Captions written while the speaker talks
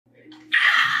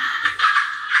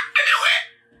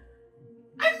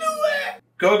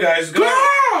Go, guys. Go.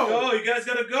 Go. You guys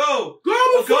gotta go.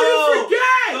 Go before you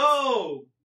forget. Go.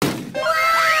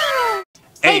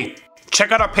 Hey,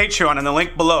 check out our Patreon in the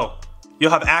link below.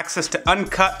 You'll have access to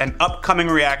uncut and upcoming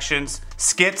reactions,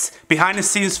 skits,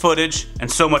 behind-the-scenes footage, and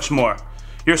so much more.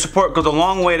 Your support goes a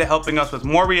long way to helping us with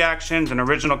more reactions and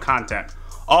original content.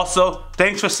 Also,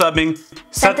 thanks for subbing.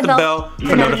 Set the bell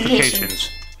for notifications.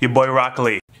 Your boy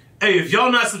YaBoyRockLee. Hey, if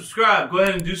y'all not subscribed, go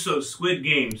ahead and do so. Squid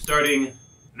Game starting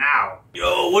now.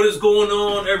 Yo, what is going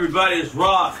on, everybody? It's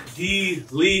Rock D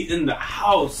Lee in the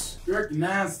house. You're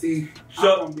nasty.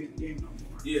 So, I won't be in the game no more.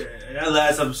 Yeah, that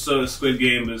last episode of Squid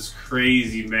Game was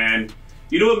crazy, man.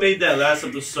 You know what made that last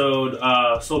episode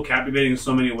so captivating in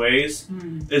so many ways?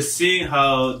 Is seeing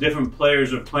how different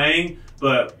players are playing,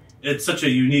 but it's such a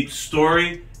unique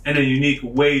story and a unique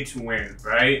way to win,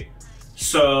 right?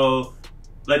 So,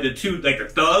 like the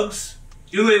thugs,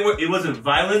 it wasn't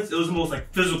violence, it was almost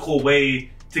like physical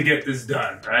way to get this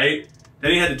done, right?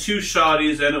 Then you had the two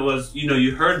shawties, and it was, you know,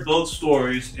 you heard both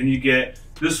stories, and you get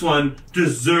this one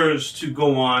deserves to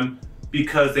go on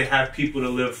because they have people to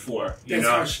live for. That's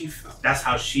how she felt. That's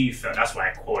how she felt. That's why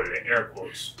I quoted it, air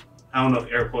quotes. I don't know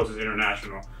if air quotes is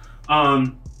international.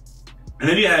 And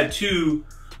then you had two,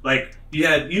 like,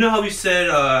 you know how we said,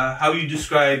 how you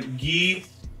described Gi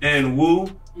and Woo?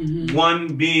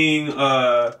 One being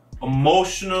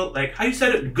emotional, like, how you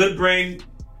said it? Good brain,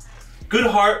 good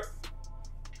heart.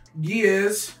 Gi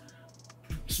is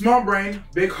small brain,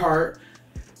 big heart.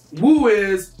 Woo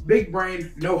is big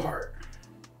brain, no heart.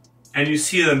 And you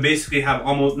see them basically have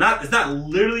almost, it's not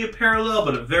literally a parallel,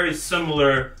 but a very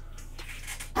similar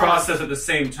process at the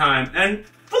same time. And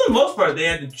for the most part, they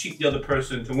had to cheat the other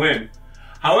person to win.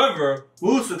 However,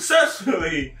 Woo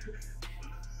successfully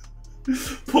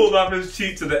pulled off his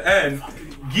cheat to the end.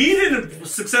 Gi didn't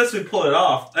successfully pull it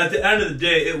off. At the end of the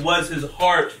day, it was his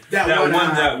heart that won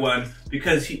that one.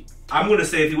 Because I'm going to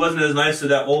say, if he wasn't as nice to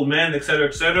that old man, etc.,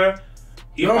 etc.,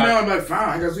 no man, I'm like, fine,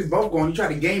 I guess we both going. You try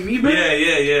to game me, man?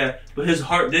 Yeah. But his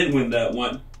heart did win that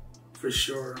one. For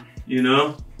sure. You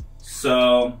know?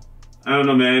 So, I don't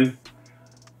know, man.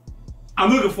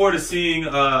 I'm looking forward to seeing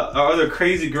our other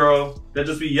crazy girl that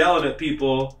just be yelling at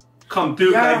people come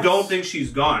through. Yes. I don't think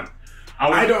she's gone.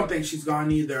 I don't think she's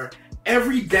gone either.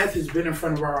 Every death has been in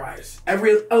front of our eyes.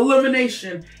 Every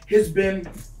elimination has been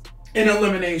an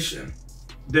elimination.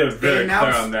 They're very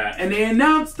clear on that. And they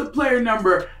announced the player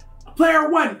number. Player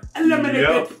 1 eliminated.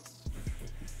 Yep.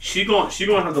 She gonna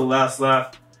have the last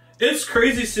laugh. It's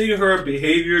crazy seeing her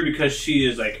behavior because she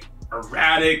is like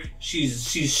erratic.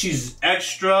 She's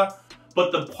extra.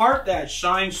 But the part that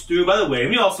shines through, by the way, let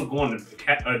me also go on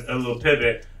a little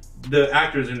pivot. The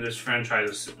actors in this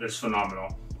franchise is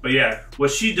phenomenal. But yeah, what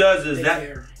she does is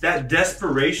that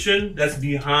desperation that's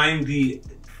behind the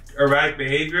erratic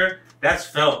behavior, that's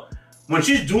felt. When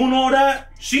she's doing all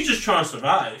that, she's just trying to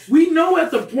survive. We know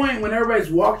at the point when everybody's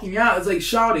walking out, it's like,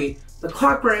 shawty, the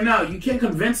clock ran out. You can't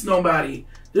convince nobody.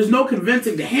 There's no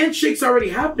convincing. The handshake's already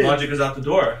happened. Logic is out the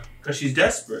door because she's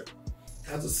desperate.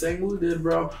 That's the same move did,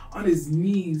 bro. On his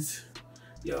knees.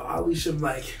 Yo, Alicia,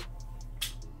 like,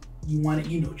 you want it,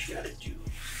 you know what you gotta do.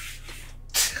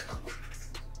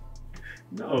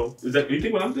 No. Is that, you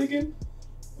think what I'm thinking?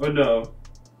 Or no?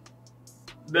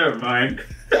 Never mind.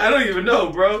 I don't even know,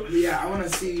 bro. Yeah, I want to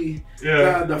see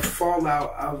the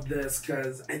fallout of this,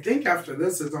 because I think after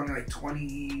this, there's only like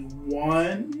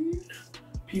 21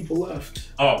 people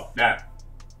left. Oh, that.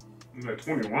 I was like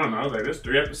 21. I was like, there's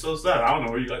 3 episodes left. I don't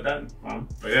know where you got that from.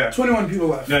 But yeah. 21 people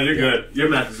left. No, you're good. Your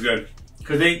math is good.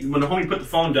 Because when the homie put the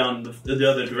phone down the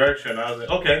other direction, I was like,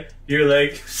 okay. You're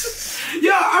like...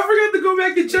 Yo, I forgot to go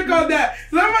back and check on that.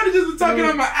 Because I might have just been talking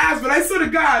on my ass, but I swear to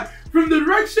God, from the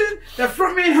direction that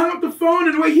front man hung up the phone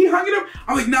and the way he hung it up,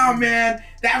 I'm like, nah, man,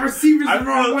 that receiver's the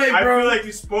wrong way, bro. I feel like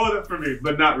you spoiled it for me,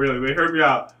 but not really. Wait, hear me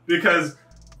out. Because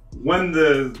when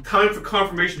the time for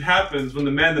confirmation happens, when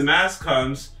the man in the mask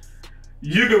comes,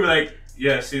 you're going to be like,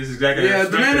 yeah, see, this is exactly what I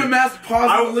expected. The man in the mask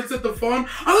pauses and looks at the phone.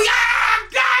 I'm like, ah,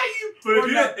 got you!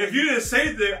 But if you didn't say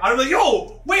anything, I'd be like,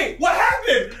 yo, wait, what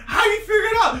happened? How you figure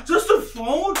it out? Just the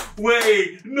phone?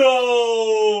 Wait,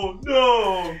 no.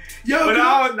 Yo,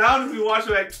 but now if we watch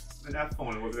it, like, man, that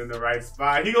phone was in the right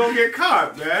spot. He gonna get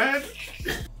caught, man.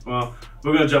 Well,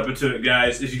 we're gonna jump into it,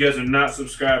 guys. If you guys are not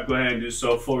subscribed, go ahead and do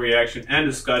so. Full reaction and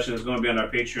discussion is gonna be on our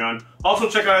Patreon. Also,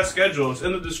 check out our schedule. It's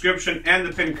in the description and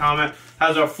the pinned comment.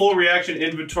 Has our full reaction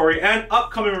inventory and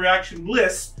upcoming reaction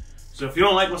list. So if you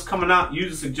don't like what's coming out,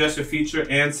 use the suggested feature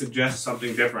and suggest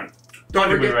something different.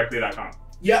 YaBoyRockLee.com.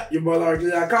 Yeah,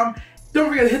 YaBoyRockLee.com. Don't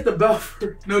forget to hit the bell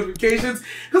for notifications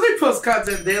because we post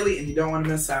content daily and you don't want to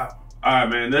miss out. Alright,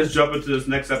 man, let's jump into this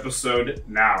next episode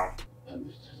now.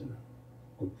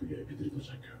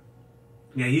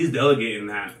 Yeah, he's delegating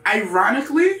that.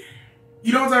 Ironically,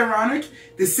 you know what's ironic?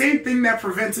 The same thing that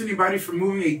prevents anybody from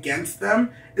moving against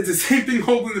them is the same thing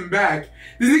holding them back.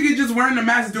 This nigga just wearing the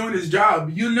mask doing his job.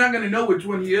 You're not gonna know which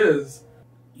one he is.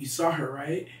 You saw her,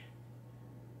 right?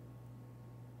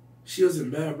 She was in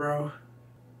bed, bro.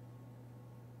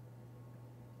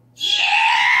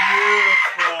 Yeah!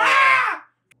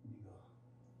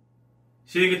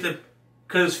 She didn't get to...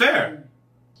 Because it's fair.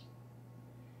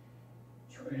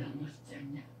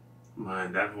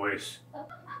 Man, that voice.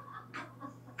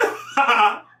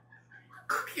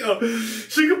 Yo,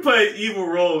 she could play evil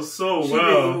roles so She well.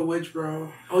 did Evil Witch,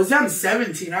 bro. I was down to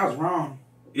 17. I was wrong.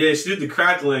 Yeah, she did the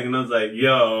crackling, and I was like,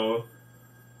 yo.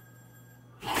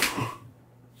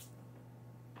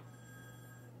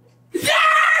 Yes!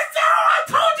 Oh, I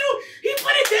told you! He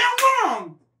put it down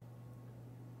wrong!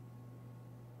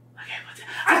 Okay,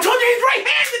 I told you he's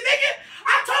right-handed, nigga!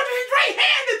 I told you he's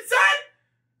right-handed, son!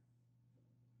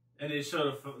 And they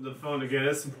showed the phone again.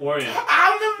 That's important.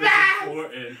 I'm the man! It's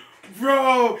important.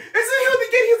 Bro, and so he was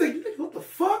again, he was like, you think, what the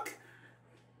fuck?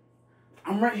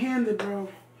 I'm right-handed, bro.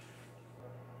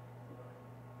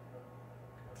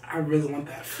 I really want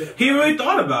that fit. He really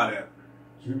thought about it.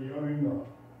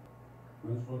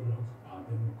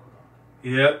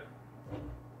 Yep.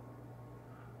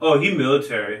 Oh, he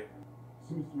military.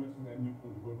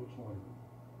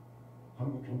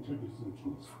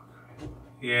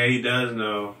 Yeah, he does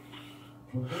know.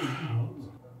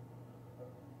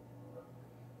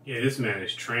 Yeah, this man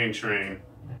is train.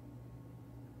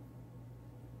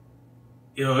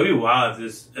 Yo, it'd be wild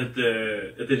if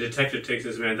the detective takes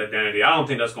this man's identity. I don't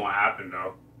think that's gonna happen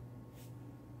though.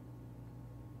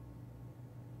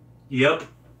 Yep.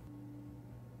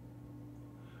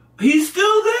 He's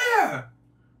still there.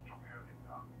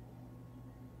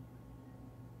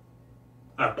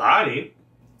 A body?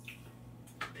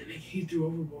 The nigga he threw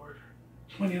overboard.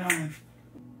 29.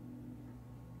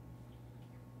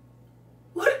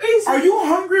 What is Are you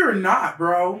hungry or not,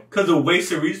 bro? Because of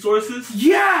wasted resources?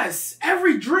 Yes!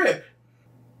 Every drip!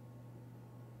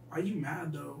 Are you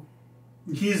mad, though?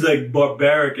 He's like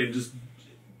barbaric and just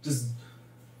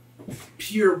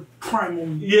Pure primal.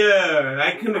 yeah,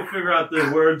 I couldn't figure out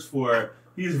the words for it.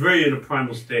 He's very in a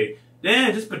primal state.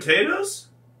 Damn, just potatoes?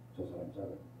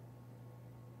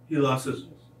 He lost his...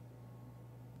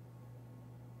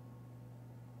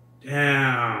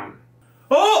 Damn.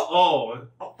 Oh,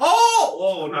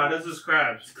 no, this is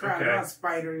crabs. Crabs, Okay. not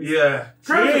spiders. Yeah.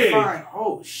 Crabs Jeez. are fine.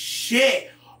 Oh,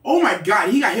 shit. Oh, my God.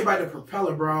 He got hit by the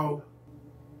propeller, bro.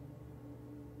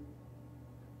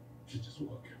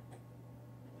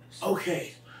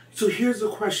 Okay. So here's the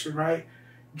question, right?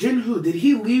 Jinhu, did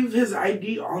he leave his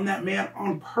ID on that man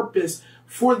on purpose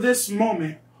for this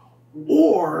moment?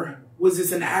 Or was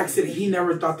this an accident? He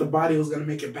never thought the body was going to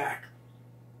make it back.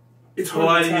 It's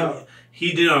hard to tell.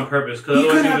 He did it on purpose. He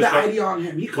couldn't have the ID on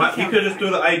him. He could have just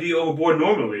threw the ID overboard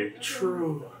normally.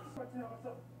 True.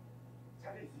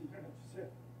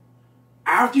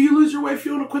 After you lose your way, if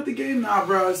you want to quit the game, nah,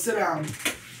 bro, sit down.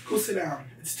 Go sit down.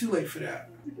 It's too late for that.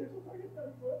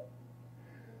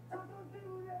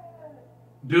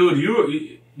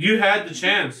 Dude, you had the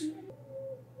chance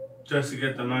just to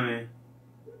get the money.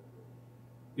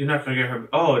 You're not gonna get her.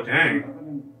 Oh,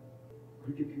 dang.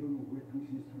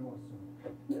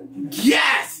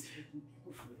 Yes!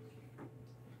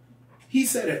 He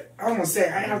said it. I was gonna say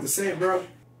it. I didn't have to say it, bro.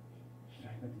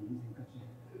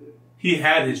 He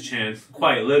had his chance,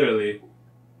 quite literally.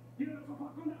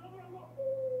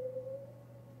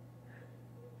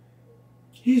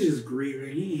 He's just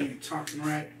grieving. He ain't talking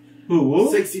right.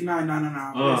 Who? 69,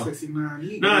 no.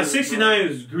 69. Nah, 69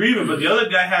 is grieving, but the other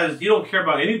guy he don't care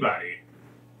about anybody.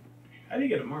 How do you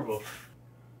get a marble?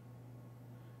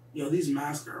 Yo, these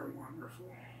masks are wonderful.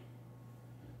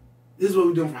 This is what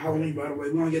we're doing for Halloween, by the way.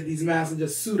 We want to get these masks and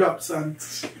just suit up, son.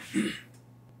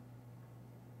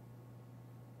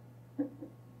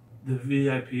 The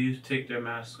VIPs take their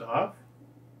masks off?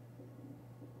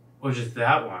 Or just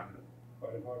that one?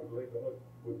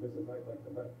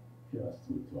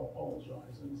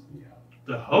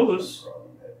 The host?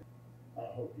 I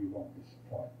hope you won't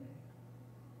disappoint me.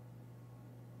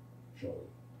 Surely.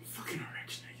 Fucking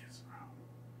rich niggas, bro.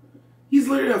 He's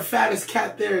literally the fattest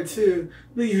cat there, too.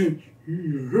 Look at him.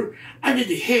 I did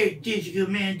the hair digital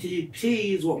man to the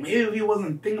please. Well, maybe if you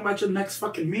wasn't thinking about your next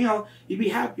fucking meal, you'd be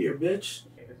happier, bitch.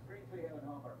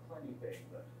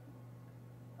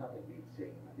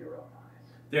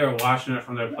 They're watching it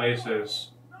from their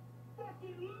places.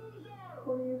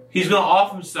 He's gonna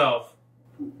off himself.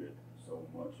 So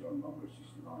much on number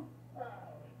 69.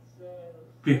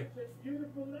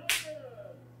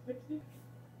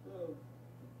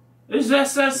 It's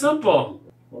just that simple.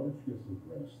 Wife gets the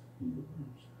rest, he believes.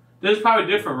 There's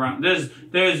probably different rounds.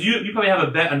 There's you probably have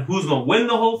a bet on who's gonna win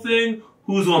the whole thing,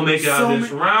 who's gonna make it out of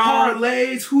this round.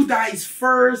 Parlays, who dies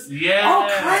first. Yeah. All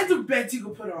kinds of bets you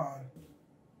can put on.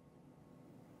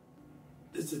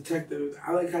 This detective,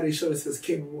 I like how they showed us as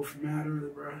capable from mad early,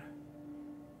 bro.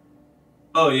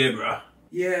 Oh yeah, bro.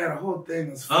 Yeah, the whole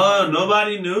thing was fun. Oh,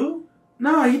 nobody knew?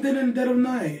 No, he did it in the dead of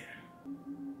night.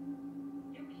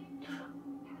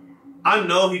 I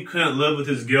know he couldn't live with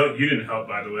his guilt. You didn't help,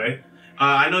 by the way.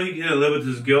 I know he couldn't live with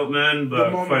his guilt, man. But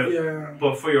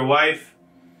for your wife,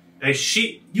 like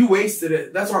you wasted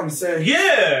it. That's what I'm saying.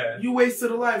 Yeah, you wasted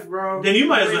a life, bro. Then you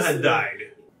might as well have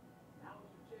died.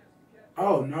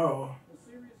 Oh no,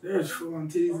 there's full on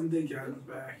titties and dick out his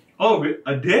back. Oh,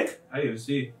 a dick? I didn't even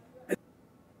see.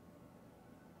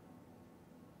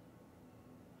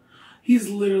 He's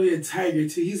literally a tiger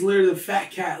too. He's literally a fat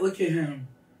cat. Look at him.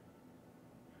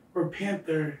 Or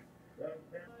panther.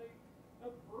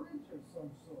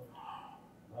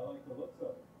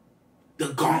 The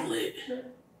gauntlet.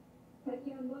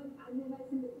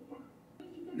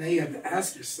 Now you have to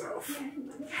ask yourself,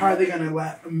 how are they going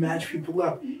to match people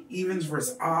up? Evens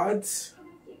versus odds?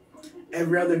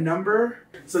 Every other number?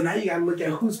 So now you got to look at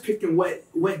who's picking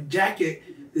what jacket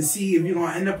to see if you're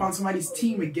going to end up on somebody's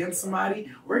team against somebody,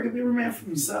 or it could be every man for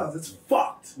themselves. It's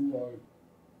fucked.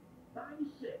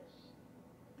 96.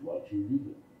 What you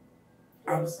needed.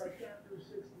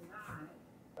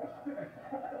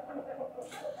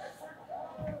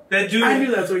 That dude, I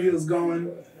knew that's where he was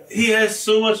going. He has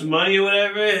so much money or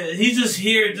whatever. He's just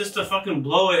here just to fucking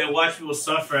blow it and watch people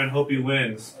suffer and hope he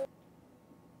wins.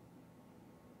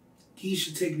 He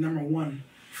should take #1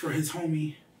 for his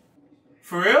homie.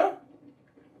 For real?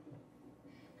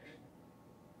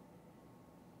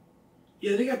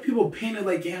 Yeah, they got people painted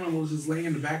like animals just laying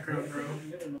in the background, bro.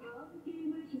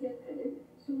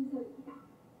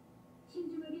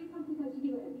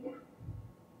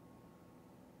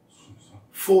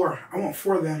 4. I want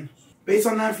 4 then. Based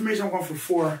on that information, I'm going for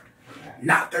 4,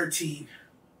 not 13.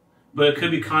 But it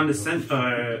could be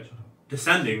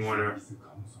descending order.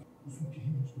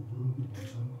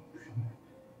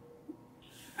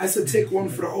 I said take 1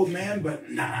 for the old man, but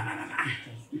nah.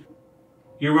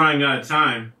 You're running out of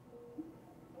time.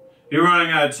 You're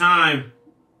running out of time.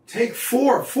 Take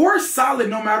 4. 4 is solid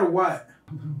no matter what.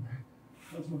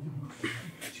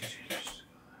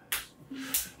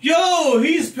 Yo,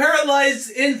 he's paralyzed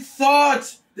in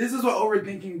thought. This is what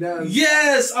overthinking does.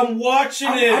 Yes, I'm watching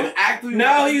it. I'm actively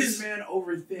watching this man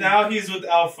overthink. Now he's with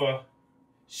Alpha.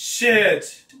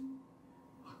 Shit.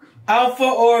 Alpha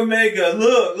or Omega.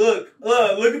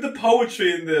 Look at the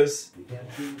poetry in this. You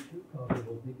can't feel too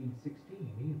comfortable picking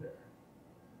 16 either.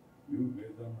 You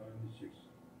made them 96,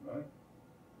 right?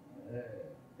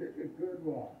 Pick a good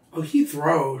one. Oh, he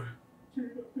throwed.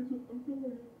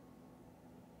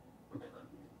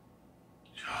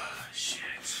 Oh, shit.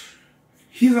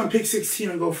 He's gonna pick 16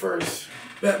 and go first.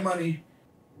 Bet money.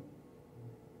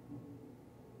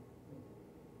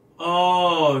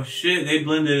 Oh, shit. They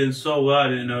blended in so well, I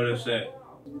didn't notice that.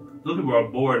 Those people are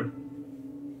bored.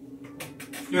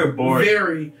 You're bored.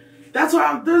 Very. That's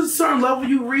why there's a certain level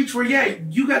you reach where, yeah,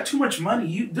 you got too much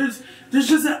money. There's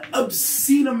just an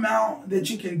obscene amount that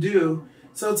you can do.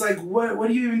 So it's like, what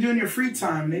do you even do in your free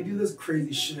time? And they do this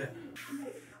crazy shit.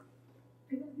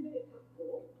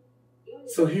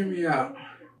 So hear me out.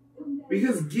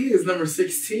 Because Guy is number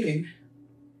 16,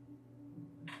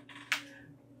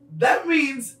 that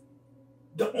means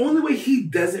the only way he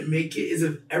doesn't make it is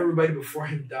if everybody before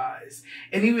him dies.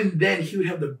 And even then, he would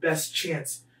have the best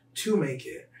chance to make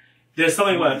it. There's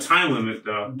something about a time limit,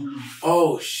 though.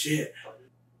 Oh, shit.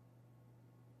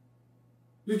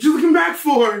 What you looking back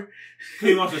for?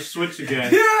 He wants to switch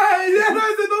again. Yeah, that's why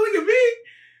I said, don't look at me.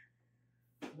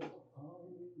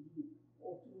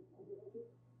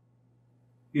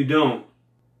 You don't.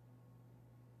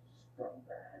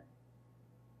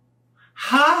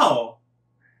 How?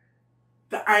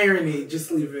 The irony,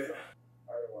 just leave it.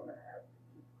 I don't want to have to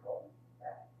keep calling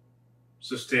back.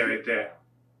 So stay right there.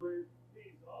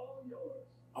 He's all yours.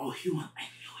 Oh, I knew it.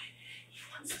 He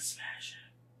wants to smash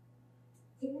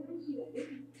it.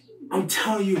 I'm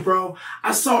telling you, bro.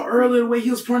 I saw earlier the way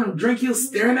he was pouring him drink. He was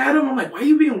staring at him. I'm like, why are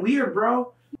you being weird,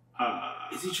 bro?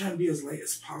 Is he trying to be as late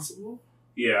as possible?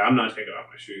 Yeah, I'm not taking off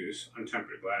my shoes. I'm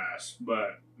tempered glass,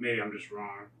 but maybe I'm just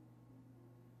wrong.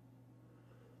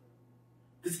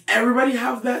 Does everybody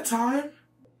have that time?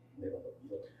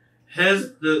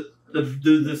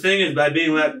 The thing is, by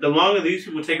being the longer these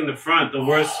people take in the front, the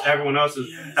worse everyone else is.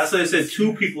 Yes, that's why they said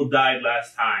 2 people died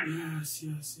last time. Yes.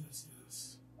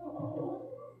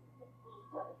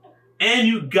 And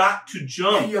you got to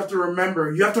jump. And you have to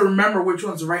remember. You have to remember which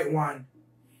one's the right one.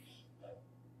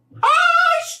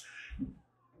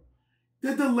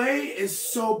 The delay is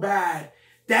so bad.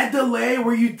 That delay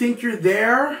where you think you're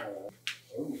there.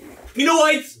 You know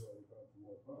what?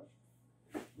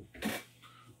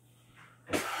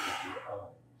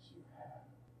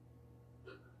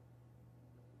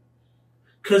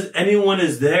 Because anyone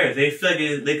is there. They feel like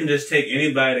they can just take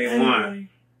anybody they want.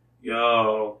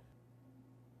 Yo.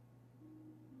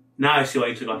 Now I see why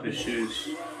he took off his shoes.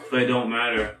 But it don't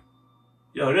matter.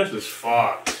 Yo, this is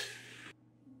fucked.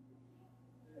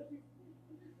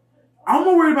 I'm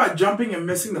more worried about jumping and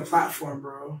missing the platform,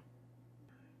 bro.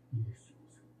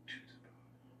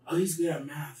 Oh, he's good at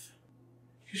math.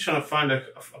 He's trying to find a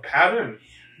pattern.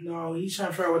 No, he's trying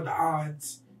to figure out what the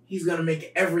odds. He's going to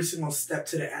make every single step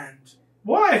to the end.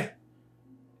 Why?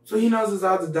 So he knows his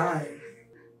odds of dying.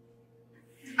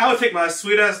 I would take my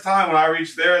sweet ass time when I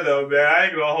reach there, though, man. I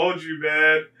ain't gonna hold you,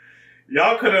 man.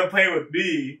 Y'all couldn't play with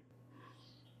me.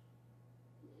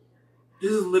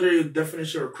 This is literally the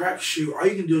definition of a crapshoot. All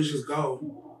you can do is just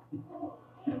go.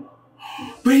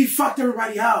 But he fucked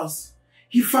everybody else.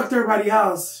 He fucked everybody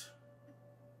else.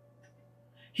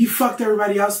 He fucked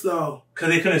everybody else, though. Because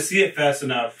they couldn't see it fast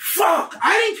enough. Fuck!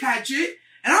 I didn't catch it,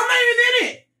 and I'm not even in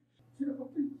it.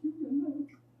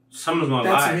 Someone's gonna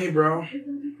lie. That's me, bro.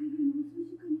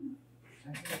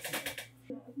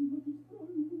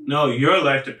 No, your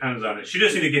life depends on it. She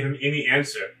doesn't need to give him any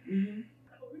answer. Mm-hmm.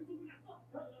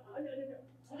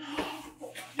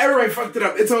 Everybody fucked it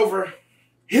up. It's over.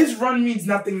 His run means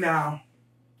nothing now.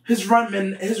 His run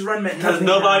meant nothing. Because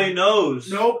nobody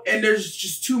knows. Nope, and there's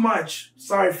just too much.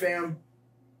 Sorry, fam.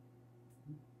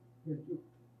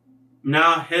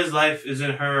 Now his life is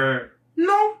in her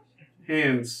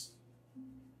hands.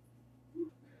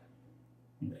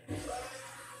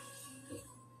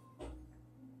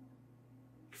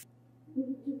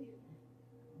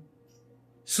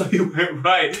 So you went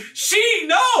right.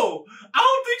 No! I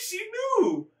don't think she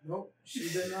knew. Nope, she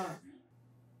did not.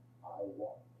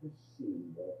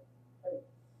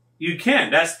 You can't.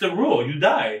 That's the rule. You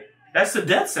die. That's the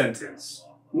death sentence.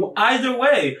 Well, either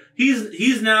way,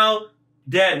 he's now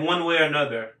dead one way or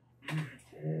another.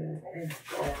 Oh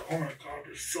my god,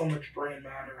 there's so much brain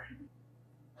matter.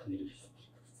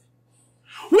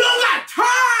 We don't got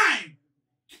time!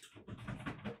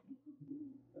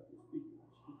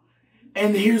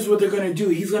 And here's what they're gonna do.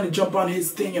 He's gonna jump on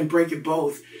his thing and break it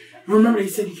both. Remember, he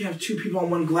said you can have two people on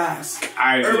one glass.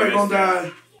 Everybody gonna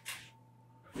die.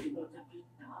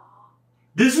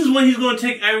 This is when he's gonna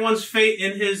take everyone's fate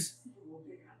in his...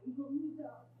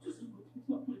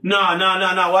 No.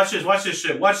 Watch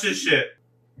this shit.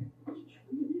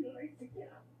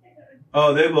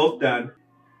 Oh, they're both done.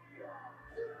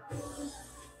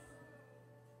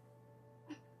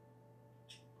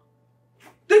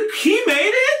 He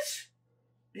made it?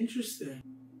 Interesting.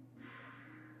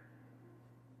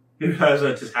 He realized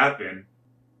what just happened.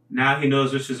 Now he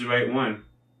knows which is the right one.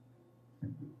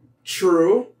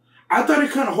 True. I thought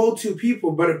it couldn't hold two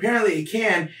people, but apparently it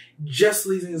can. Just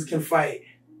Legions can fight.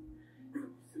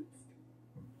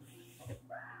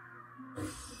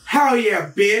 Hell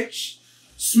yeah, bitch.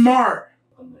 Smart.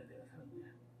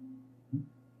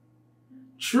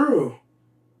 True.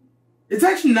 It's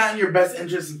actually not in your best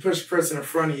interest to push a person in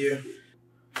front of you.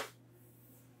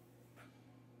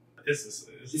 Does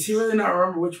he really not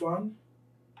remember which one?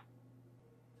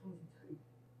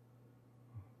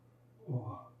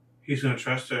 He's gonna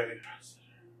trust her.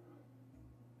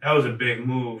 That was a big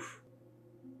move.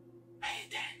 Pay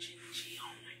attention, G.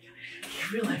 Oh my god.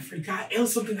 I really forgot. It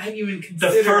was something I didn't even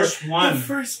consider. The first one. The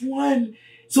first one.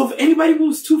 So if anybody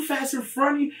moves too fast in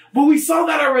front of you, well, we saw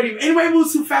that already. If anybody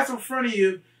moves too fast in front of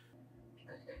you,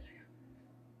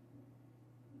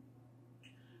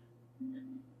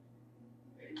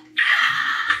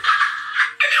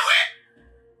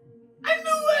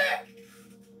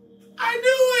 I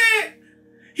knew it!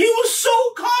 He was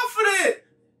so confident!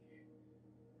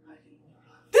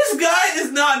 This guy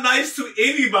is not nice to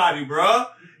anybody, bro.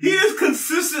 He is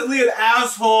consistently an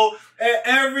asshole at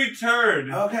every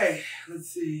turn. Okay, let's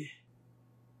see.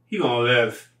 He gonna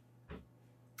live.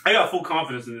 I got full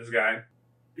confidence in this guy.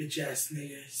 Bitch ass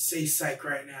nigga. Say psych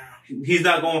right now. He's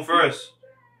not going first.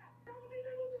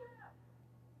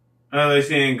 At least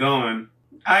he ain't going.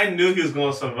 I knew he was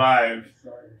gonna survive.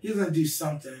 He's gonna do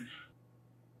something.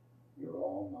 You're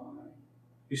all mine.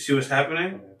 You see what's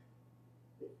happening?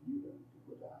 If you don't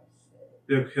do what I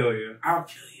say, They'll kill you. I'll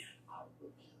kill you. I will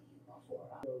kill you before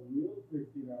I... The real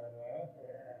 69,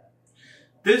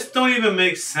 This don't even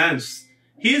make sense.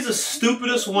 He is the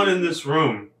stupidest one in this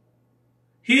room.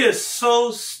 He is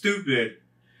so stupid.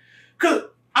 Cause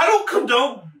I don't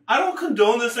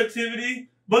condone this activity,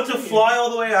 but to fly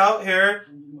all the way out here,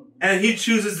 and he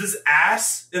chooses this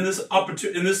ass in this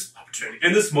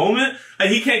moment, and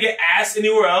he can't get ass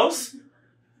anywhere else.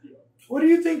 What do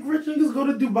you think rich niggas go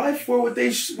to Dubai for with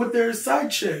their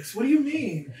side chicks? What do you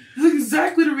mean? This is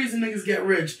exactly the reason niggas get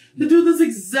rich. To do this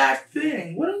exact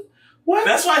thing. What?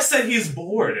 That's why I said he's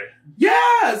bored.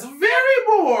 Yes, very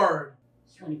bored.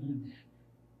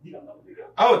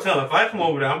 I would tell him, if I come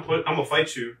over there, I'm gonna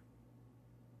fight you.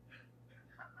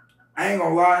 I ain't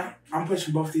gonna lie. I'm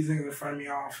pushing both these niggas in front of me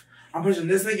off. I'm pushing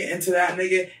this nigga into that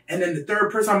nigga, and then the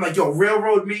third person, I'm like, yo,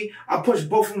 railroad me. I'll push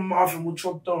both of them off and we'll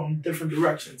choke them in different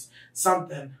directions.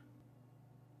 Something.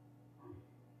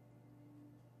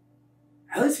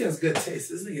 At least he has good taste.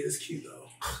 This nigga is cute, though.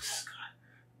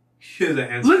 He's a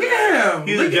handsome Look at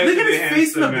him. Look at his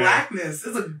face in the man. blackness.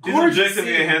 It's a gorgeous He's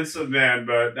objectively a handsome man,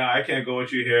 but nah, I can't go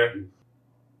with you here.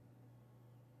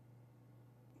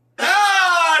 Hey!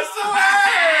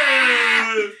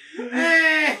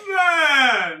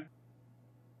 Man!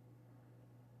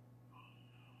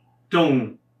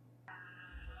 Don't.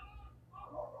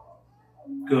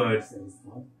 Good.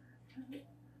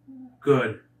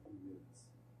 Good.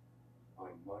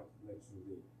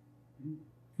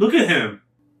 Look at him.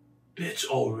 Bitch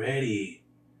already.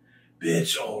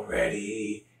 Bitch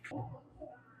already.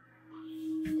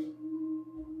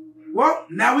 Well,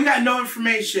 now we got no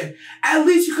information. At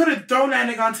least you could have thrown that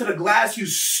nigga onto the glass, you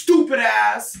stupid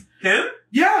ass. Him?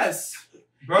 Yes.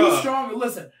 Bruh. He's stronger.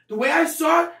 Listen, the way I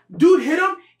saw it, dude hit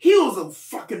him, he was a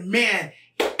fucking man.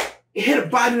 It hit a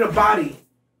body to body.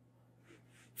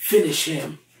 Finish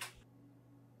him.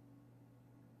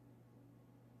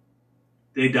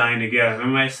 They dying together.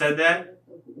 Remember I said that?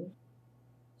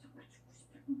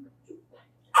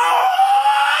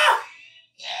 Oh!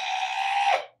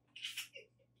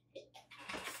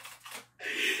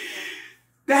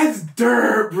 That's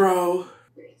dirt, bro.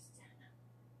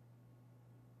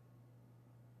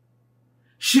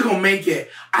 She gonna make it.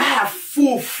 I have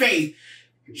full faith.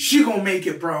 She gonna make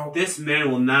it, bro. This man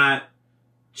will not.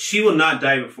 She will not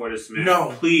die before this man.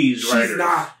 No. Please, writers. She's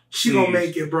not. She gonna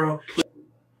make it, bro.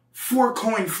 4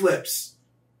 coin flips.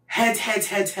 Heads.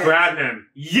 Grab him.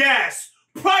 Yes!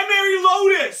 Primary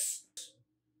Lotus!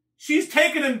 She's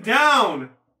taking him down.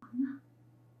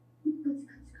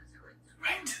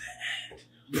 Right to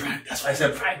the end. That's why I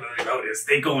said primary Lotus.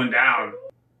 They going down.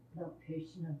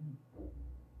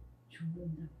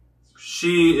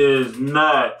 She is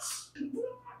nuts.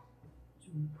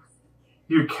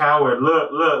 You coward.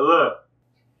 Look.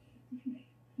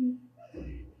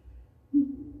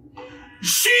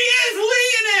 She is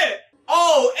leading it!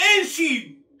 Oh, and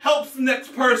she helps the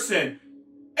next person.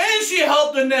 And she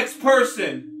helped the next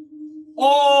person.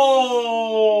 Oh,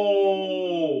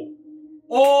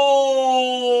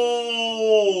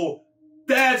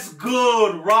 that's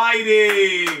good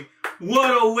writing.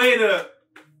 What a way to...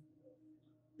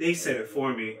 They said it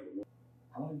for me.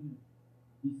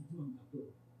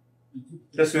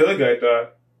 That's the other guy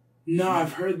thought. No,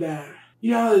 I've heard that.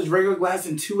 You know how there's regular glass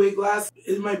and two-way glass?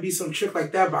 It might be some trick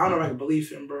like that, but I don't know if I can believe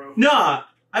him, bro. Nah,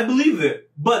 I believe it.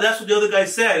 But that's what the other guy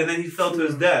said, and then he fell to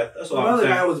his death. That's what I'm saying.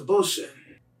 The other guy was bullshit.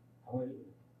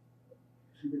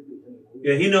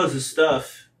 Yeah, he knows his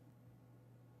stuff.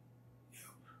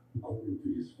 According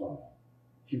to his file,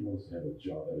 he once had a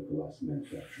job at a glass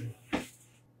manufacturer.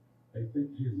 I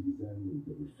think he's examining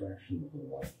the refraction of the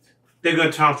light. They're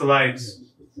gonna turn off the lights.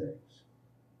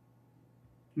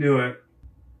 Knew it.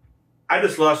 I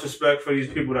just lost respect for these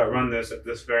people that run this at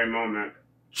this very moment.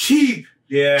 Cheap.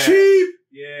 Yeah. Cheap.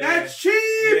 Yeah. That's cheap.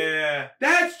 Yeah.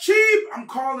 That's cheap. I'm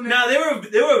calling it. Now they were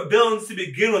villains to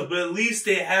begin with, but at least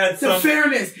they had the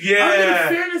fairness. Yeah. Under the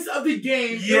fairness of the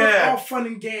game, yeah. it was all fun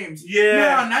and games.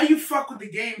 Yeah. Now you fuck with the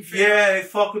game, fam. Yeah, they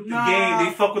fuck with the game.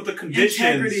 They fuck with the conditions.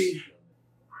 Integrity.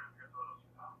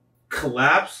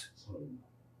 Collapse?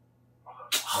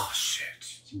 Oh shit.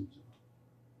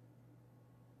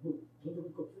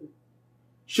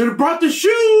 Should have brought the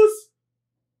shoes.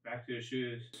 Back to the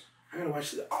shoes. I gotta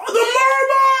watch this. Oh, the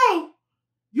marble!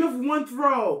 You have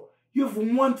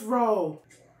one throw.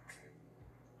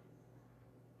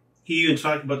 He even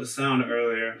talked about the sound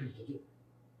earlier.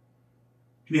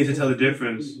 He needs to tell the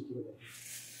difference.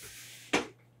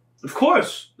 Of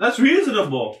course, that's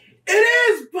reasonable. It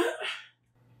is, but...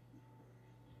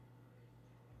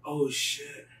 Oh,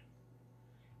 shit.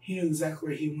 He knew exactly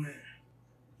where he went.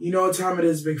 You know what time it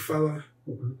is, big fella.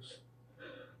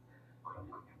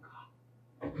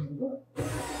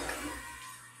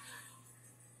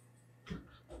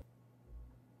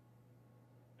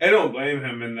 I don't blame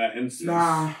him in that instance.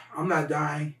 Nah, I'm not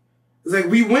dying. It's like,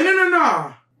 we winning or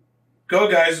nah? Go,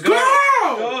 guys. Go.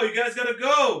 Go! Go. You guys gotta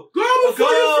go. Go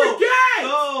before you forget.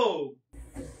 Go.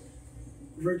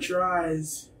 Avert your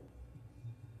eyes.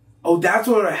 Oh, that's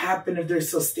what would happen if they're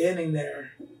still standing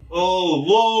there. Oh,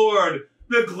 Lord.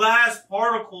 The glass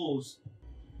particles.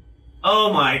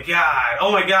 Oh, my God.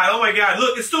 Oh, my God. Oh, my God.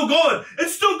 Look, it's still going.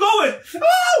 It's still going.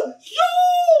 Oh,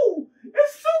 yo.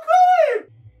 It's still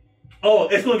going. Oh,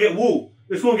 it's going to get woo.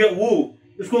 It's going to get woo.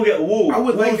 It's going to get woo. I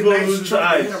would like a nice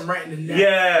shot to hit him right in the neck.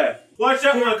 Yeah. Watch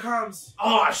that Here one. it comes.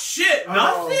 Oh, shit. Oh,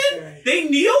 Nothing? okay. They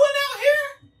kneeling out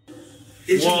here?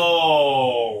 It's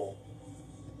Whoa.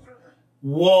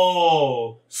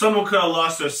 Whoa. Someone could have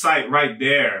lost their sight right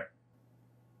there.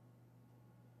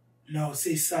 No,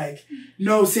 say psych.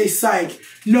 No, say psych.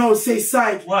 No, say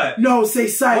psych. What? No, say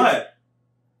psych. What?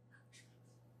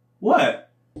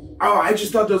 What? Oh, I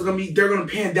just thought there was gonna be, they're gonna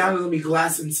pan down, there's gonna be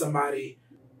glassing somebody.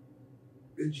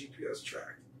 The GPS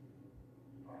track.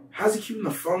 How's he keeping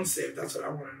the phone safe? That's what I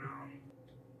wanna know.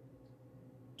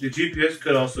 The GPS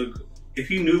could also, if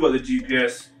he knew about the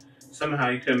GPS,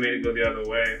 somehow he could have made it go the other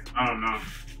way. I don't know.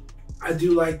 I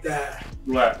do like that.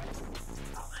 What?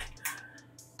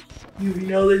 You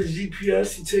know there's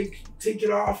GPS, you take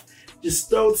it off, just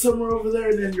throw it somewhere over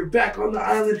there, and then you're back on the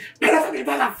island.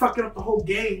 Fucking up the whole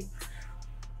game.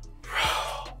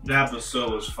 Bro. That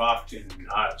episode was fucking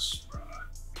nuts, bro.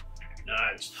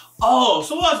 Nuts. Oh,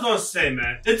 so what I was gonna say,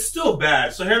 man, it's still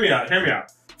bad. So hear me out.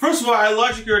 First of all, I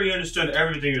logically already understood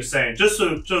everything you're saying. Just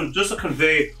to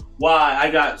convey why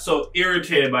I got so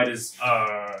irritated by this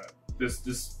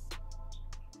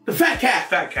The fat cat.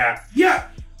 fat cat. Yeah.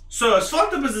 So as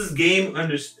fucked up as this game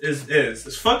is,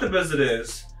 as fucked up as it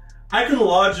is, I can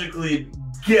logically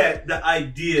get the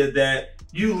idea that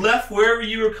you left wherever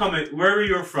you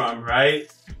were from, right?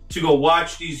 To go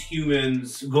watch these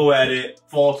humans go at it,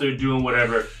 falter, doing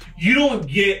whatever. You don't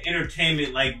get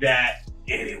entertainment like that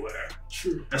anywhere.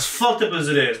 True. As fucked up as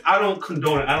it is, I don't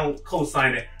condone it, I don't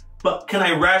co-sign it. But can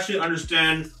I rationally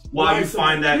understand why you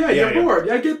find that? Yeah, you're bored.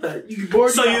 Yeah, I get that. You're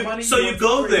bored, So you got money. So you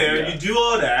go there, you do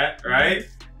all that, right?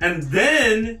 And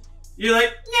then you're like,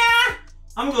 nah,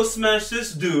 I'm gonna go smash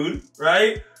this dude,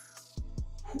 right?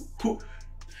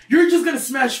 You're just gonna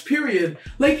smash, period.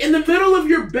 Like, in the middle of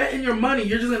your bet and your money,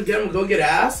 you're just gonna get him and go get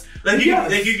ass? Like,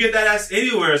 you get that ass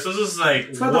anywhere, so it's just like,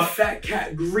 it's not the fat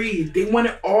cat greed. They want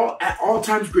it all at all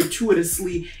times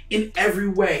gratuitously in every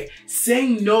way.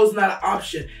 Saying no is not an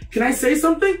option. Can I say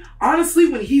something? Honestly,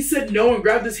 when he said no and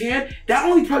grabbed his hand, that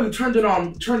only probably turned him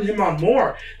on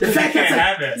more. The fat cat's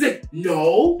like, he's like,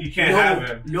 no, you can't have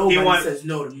him. Nobody says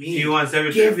no to me. He wants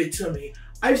everything. Give it to me.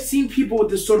 I've seen people with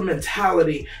this sort of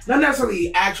mentality, not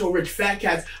necessarily actual rich fat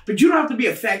cats, but you don't have to be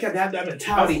a fat cat to have that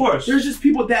mentality. Of course. There's just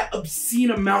people with that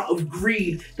obscene amount of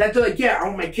greed that they're like, yeah, I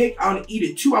want my cake, I want to eat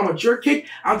it too, I want your cake,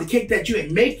 I want the cake that you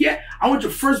ain't make yet, I want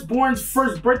your firstborn's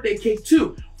first birthday cake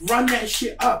too. Run that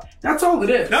shit up. That's all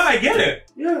it is. No, I get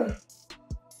it. Yeah.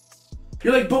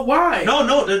 You're like, but why? No,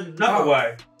 not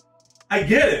why. I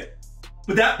get it.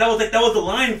 But that was the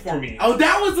line for me. Oh,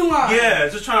 that was the line. Yeah,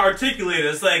 just trying to articulate it.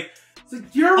 It's like,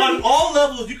 on all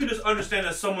levels, you could just understand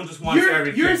that someone just wants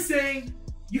everything. You're saying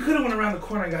you could have went around the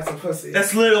corner and got some pussy.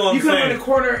 That's literally what I'm saying. You could have went in the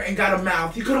corner and got a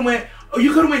mouth. You could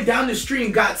have went down the street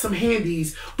and got some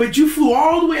handies. But you flew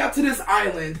all the way out to this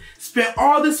island, spent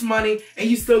all this money, and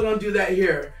you still gonna do that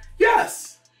here?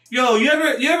 Yes. Yo, you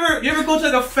ever go to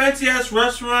like a fancy ass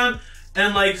restaurant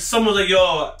and like someone's like,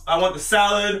 yo, I want the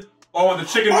salad. Or I want the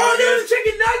chicken nuggets. Oh, there's the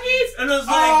chicken nuggets? And it's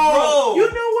like, bro. You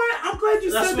know what? I'm glad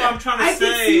you said that. That's what I'm trying to say.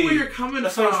 I can see where you're coming from.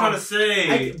 That's what I'm trying to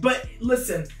say. But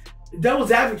listen,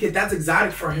 devil's advocate, that's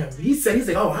exotic for him. He's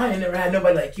like, oh, I ain't never had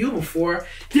nobody like you before.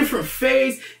 Different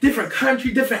face, different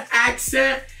country, different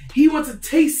accent. He wants to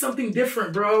taste something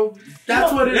different, bro.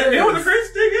 That's what it is. You know what the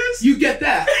crazy thing is? You get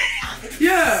that.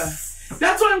 Yeah.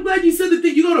 That's why I'm glad you said the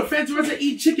thing. You go to a fancy restaurant,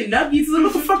 eat chicken nuggets. Like,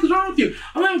 what the fuck is wrong with you?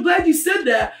 I'm glad you said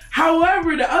that.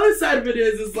 However, the other side of it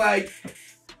is like,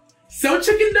 some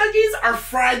chicken nuggets are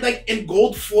fried like in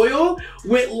gold foil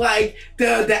with like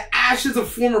the ashes of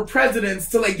former presidents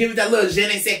to like give it that little je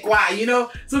ne sais quoi, you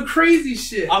know? Some crazy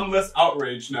shit. I'm less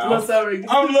outraged now. Less outraged.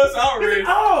 I'm less outraged.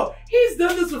 Oh, he's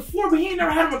done this before, but he ain't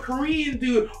never had him a Korean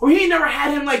dude, or he ain't never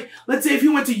had him like, let's say if he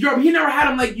went to Europe, he never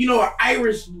had him like, you know, an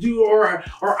Irish dude or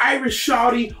Irish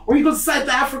shawty, or he goes to South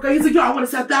Africa, he's like, yo, I want a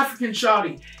South African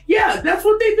shawty. Yeah, that's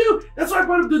what they do. That's why I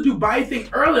brought up the Dubai thing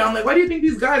earlier. I'm like, why do you think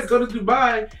these guys go to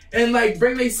Dubai and like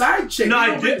bring their side chick? No,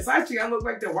 I did. Side chick, I look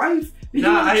like their wife. But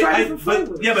even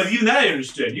that I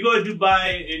understood. You go to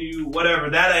Dubai and you whatever,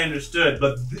 that I understood.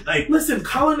 But like, listen,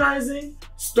 colonizing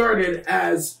started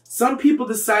as some people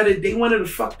decided they wanted to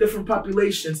fuck different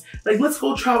populations. Like, let's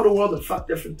go travel the world and fuck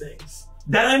different things.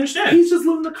 That I understand. He's just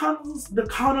living the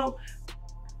cono.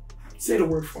 Say the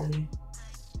word for me.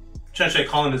 Trying to say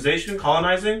colonization,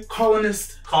 colonizing?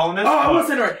 Colonist. Colonist? Oh, I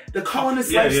wasn't right. The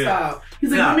colonist lifestyle. Yeah.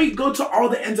 He's like, let me go to all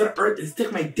the ends of the earth and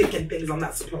stick my dick in things I'm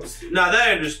not supposed to. Nah, that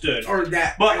I understood. Or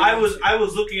that. But I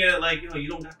was looking at it like, you know, you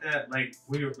don't got that, like,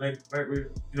 weird, like, right,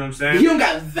 weird, you know what I'm saying? He don't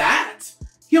got that.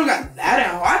 He don't got that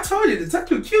out. I told you, the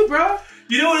Detective Q, bro.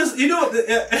 You know what is, you know,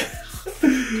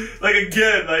 like,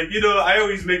 again, like, you know, I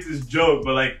always make this joke,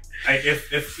 but like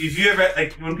if you ever,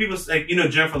 like, when people, like, you know,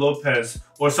 Jennifer Lopez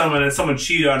or someone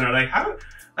cheated on her, like, how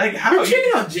you're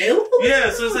cheating on J-Lo? Yeah,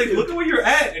 so it's like, look at where you're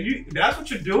at, and that's what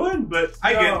you're doing. But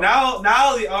I get now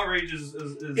the outrage is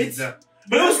that.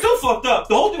 But it was still fucked up.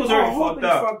 The whole thing was already fucked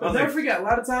up. Never forget, a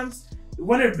lot of times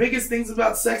one of the biggest things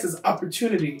about sex is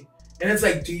opportunity. And it's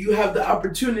like, do you have the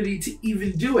opportunity to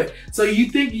even do it? So you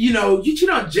think, you know, you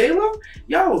cheat on J-Lo?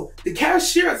 Yo, the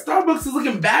cashier at Starbucks is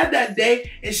looking bad that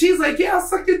day, and she's like, yeah, I'll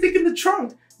suck your dick in the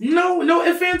trunk. No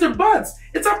ifs, ands, or buts.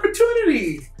 It's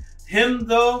opportunity. Him,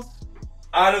 though,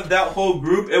 out of that whole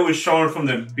group, it was shown from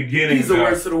the beginning. He's the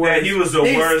worst of the worst. Yeah, he was the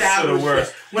worst of the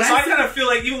worst. So I kind of feel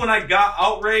like even when I got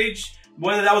outraged,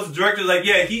 whether that was the director, like,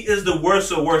 yeah, he is the worst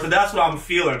of the worst, and that's what I'm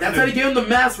feeling. That's how they gave him the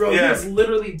mask, bro. Yeah. He was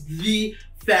literally the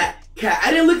fat cat.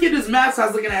 I didn't look at his mask, I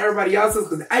was looking at everybody else's,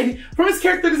 because from his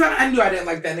character design, I knew I didn't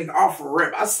like that nigga off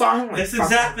rip. I saw him like, that's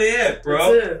exactly it,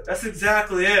 bro. That's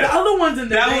exactly it. The other ones in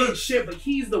there ain't shit, but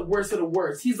he's the worst of the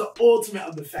worst. He's the ultimate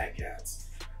of the fat cats.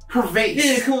 Pervasive.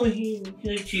 Yeah, come on, he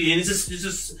cheated. And it's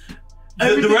just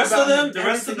the rest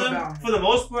of them, for the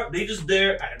most part, they just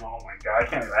there. Oh my god, I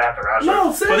can't even laugh around.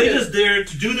 No, but they just there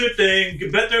to do their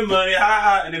thing, bet their money,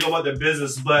 and they go about their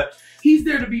business. But he's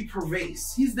there to be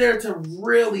pervasive. He's there to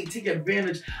really take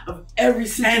advantage of every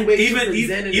situation.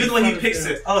 And even when he picks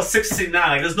it, 69,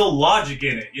 like, there's no logic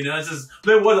in it. You know, it's just,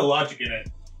 there wasn't logic in it.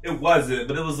 It wasn't,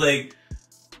 but it was like,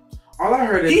 all I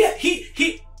heard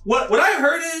is what I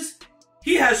heard is,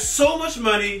 he has so much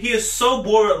money, he is so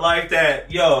bored with life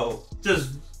that, yo,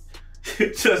 just,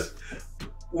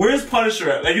 where's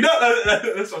Punisher at? Like, you know,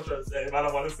 that's what I'm trying to say. If I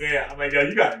don't want to say it, I'm like, yo,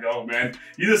 you gotta go, man.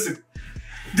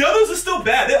 The others are still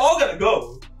bad. They all gotta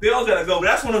go. But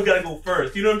that's one of them gotta go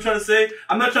first. You know what I'm trying to say?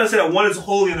 I'm not trying to say that one is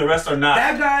holy and the rest are not.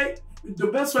 That guy, the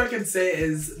best way I can say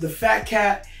is the fat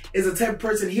cat is the type of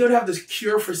person, he would have this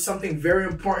cure for something very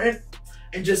important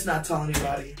and just not tell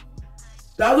anybody.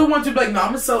 The other ones would be like, no, I'm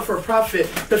gonna sell for a profit.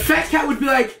 The fat cat would be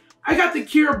like, I got the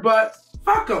cure, but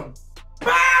fuck them.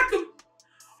 Fuck them.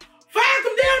 Fuck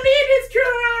them, they don't need this cure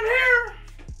around here.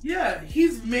 Yeah,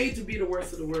 he's made to be the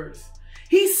worst of the worst.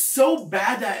 He's so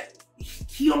bad that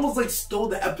he almost like stole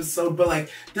the episode, but like,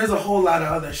 there's a whole lot of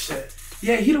other shit.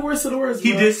 Yeah, he the worst of the worst,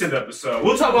 bro. He did steal the episode.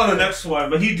 We'll talk about the next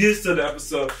one, but he did steal the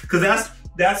episode. Cause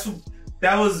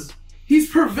that was... He's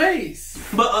pervasive.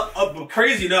 But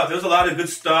crazy enough, there's a lot of good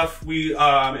stuff.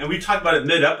 And we talked about it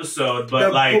mid-episode, but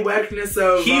the like, correctness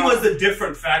of, he was the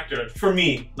different factor for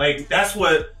me. Like, that's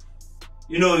what,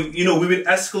 you know, we've been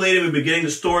escalating, we've been getting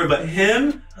the story, but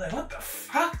him, like, what the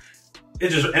fuck? It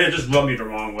just rubbed me the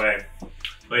wrong way.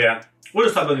 But yeah, we'll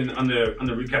just talk about it on the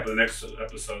recap of the next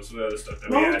episode, some of the other stuff that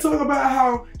we had. We'll talk about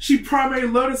how she primary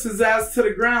lotus his ass to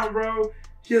the ground, bro.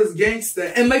 She was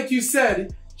gangsta. And like you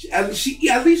said, at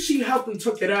least she helped and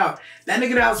took it out. That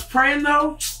nigga that was praying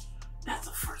though, that's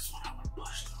the first one I would have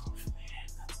pushed off, man.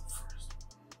 That's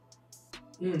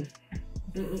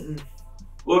the first.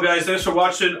 Well, guys, thanks for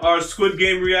watching our Squid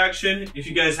Game reaction. If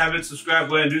you guys haven't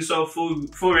subscribed, go ahead and do so.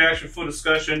 Full reaction, full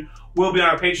discussion will be on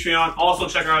our Patreon. Also,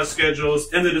 check out our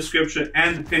schedules in the description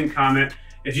and the pinned comment.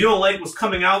 If you don't like what's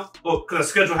coming out, well, because our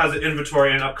schedule has an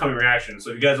inventory and upcoming reactions. So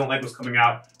if you guys don't like what's coming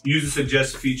out, use the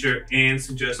suggest feature and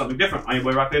suggest something different on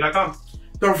YaBoyRockLee.com.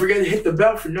 Don't forget to hit the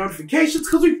bell for notifications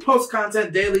because we post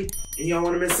content daily and you don't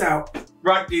want to miss out.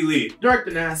 Rocky Lee.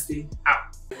 Director Nasty. Out.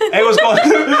 Hey, what's going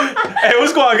on? Hey,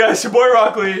 what's going on, guys? Your boy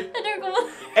RockLee.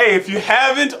 Hey, if you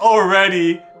haven't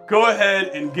already, go ahead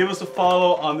and give us a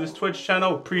follow on this Twitch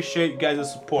channel. Appreciate you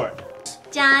guys' support.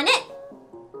 Janet.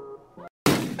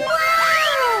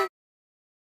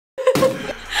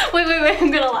 Wait,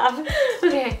 I'm gonna laugh.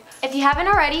 Okay. If you haven't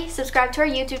already, subscribe to our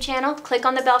YouTube channel, click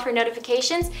on the bell for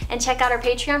notifications, and check out our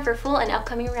Patreon for full and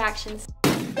upcoming reactions.